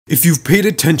If you've paid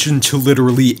attention to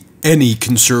literally any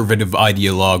conservative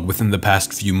ideologue within the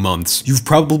past few months, you've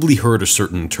probably heard a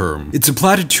certain term. It's a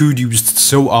platitude used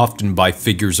so often by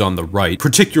figures on the right,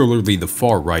 particularly the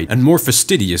far right, and more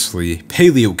fastidiously,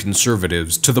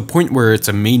 paleoconservatives, to the point where it's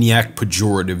a maniac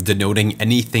pejorative denoting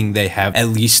anything they have at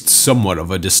least somewhat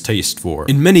of a distaste for.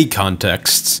 In many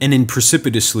contexts, and in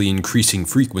precipitously increasing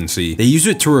frequency, they use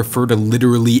it to refer to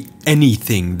literally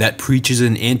anything that preaches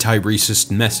an anti-racist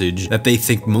message that they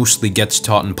think mostly gets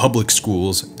taught in public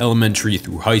schools, elementary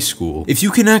through high school. If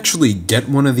you can actually get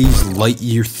one of these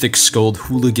light-year thick-skulled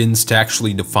hooligans to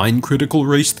actually define critical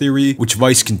race theory, which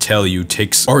Vice can tell you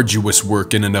takes arduous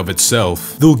work in and of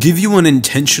itself, they'll give you an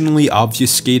intentionally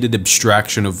obfuscated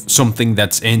abstraction of something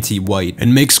that's anti-white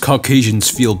and makes Caucasians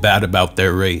feel bad about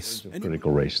their race.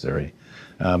 Critical race theory,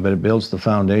 but it builds the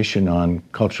foundation on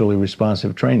culturally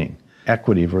responsive training,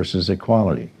 equity versus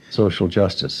equality, social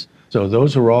justice. So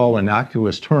those are all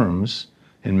innocuous terms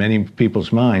in many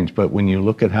people's minds, but when you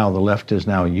look at how the left is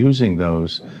now using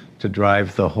those to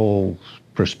drive the whole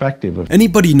perspective of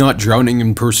anybody not drowning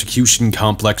in persecution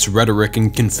complex rhetoric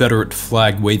and Confederate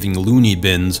flag-waving loony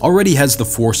bins already has the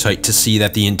foresight to see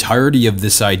that the entirety of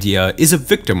this idea is a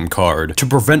victim card to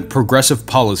prevent progressive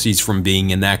policies from being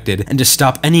enacted and to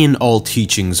stop any and all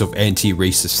teachings of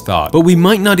anti-racist thought. But we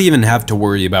might not even have to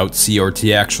worry about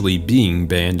CRT actually being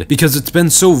banned, because it's been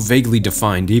so vaguely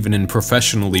defined even in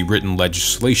professionally written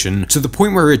legislation to the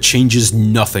point where it changes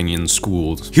nothing in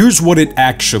schools. Here's what it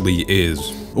actually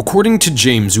is. According to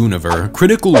James Univer,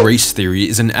 critical race theory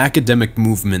is an academic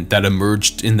movement that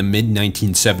emerged in the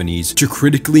mid-1970s to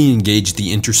critically engage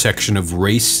the intersection of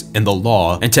race and the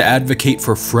law and to advocate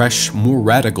for fresh, more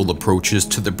radical approaches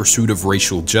to the pursuit of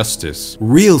racial justice.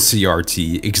 Real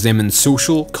CRT examines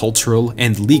social, cultural,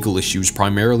 and legal issues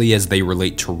primarily as they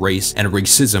relate to race and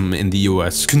racism in the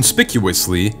US.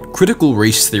 Conspicuously, critical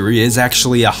race theory is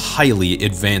actually a highly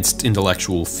advanced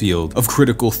intellectual field of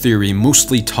critical theory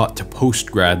mostly taught to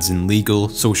postgrads in legal,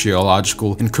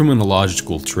 sociological, and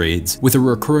criminological trades, with a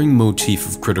recurring motif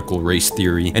of critical race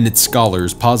theory and its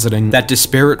scholars positing that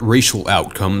disparate racial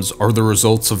outcomes are the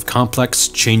results of complex,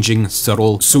 changing,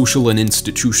 subtle, social and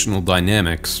institutional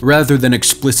dynamics, rather than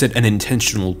explicit and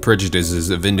intentional prejudices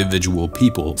of individual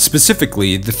people.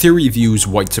 Specifically, the theory views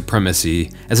white supremacy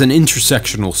as an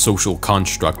intersectional social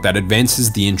construct that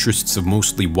advances the interests of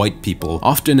mostly white people,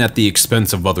 often at the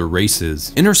expense of other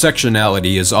races.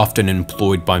 Intersectionality is often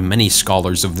employed by many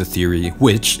scholars of the theory,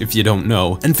 which, if you don't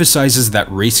know, emphasizes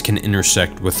that race can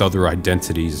intersect with other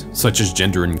identities, such as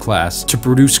gender and class, to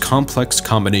produce complex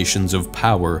combinations of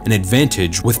power and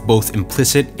advantage with both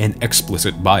implicit and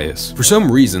explicit bias. For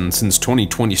some reason, since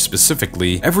 2020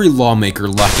 specifically, every lawmaker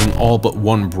lacking all but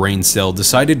one brain cell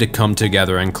decided to come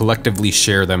together and collectively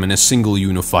share them in a single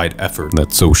unified effort.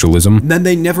 That's socialism. And then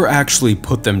they never actually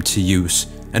put them to use.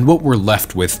 And what we're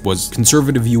left with was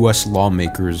conservative US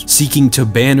lawmakers seeking to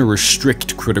ban or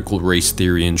restrict critical race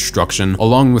theory instruction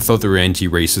along with other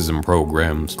anti-racism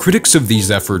programs. Critics of these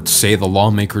efforts say the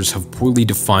lawmakers have poorly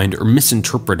defined or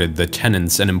misinterpreted the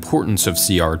tenets and importance of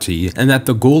CRT, and that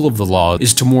the goal of the law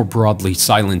is to more broadly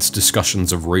silence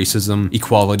discussions of racism,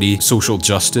 equality, social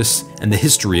justice, and the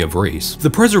history of race. The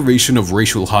preservation of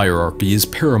racial hierarchy is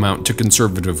paramount to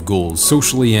conservative goals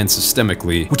socially and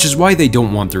systemically, which is why they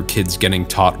don't want their kids getting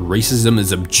taught racism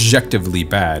is objectively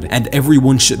bad, and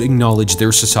everyone should acknowledge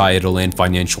their societal and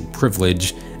financial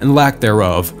privilege, and lack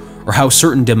thereof, or how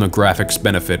certain demographics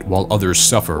benefit while others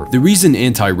suffer. The reason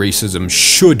anti-racism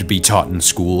should be taught in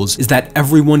schools is that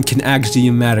everyone can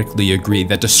axiomatically agree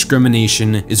that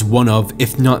discrimination is one of,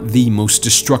 if not the most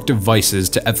destructive vices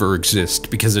to ever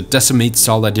exist, because it decimates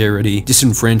solidarity,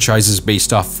 disenfranchises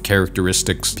based off of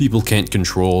characteristics people can't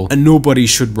control, and nobody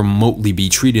should remotely be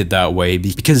treated that way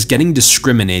because getting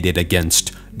discriminated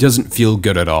against doesn't feel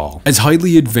good at all. As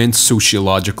highly advanced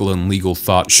sociological and legal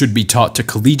thought should be taught to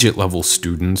collegiate level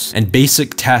students, and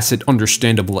basic tacit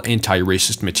understandable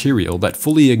anti-racist material that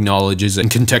fully acknowledges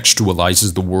and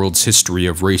contextualizes the world's history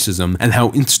of racism and how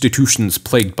institutions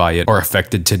plagued by it are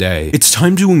affected today. It's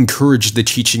time to encourage the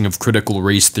teaching of critical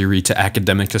race theory to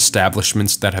academic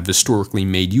establishments that have historically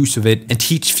made use of it, and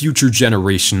teach future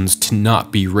generations to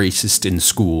not be racist in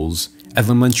schools,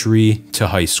 elementary to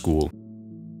high school.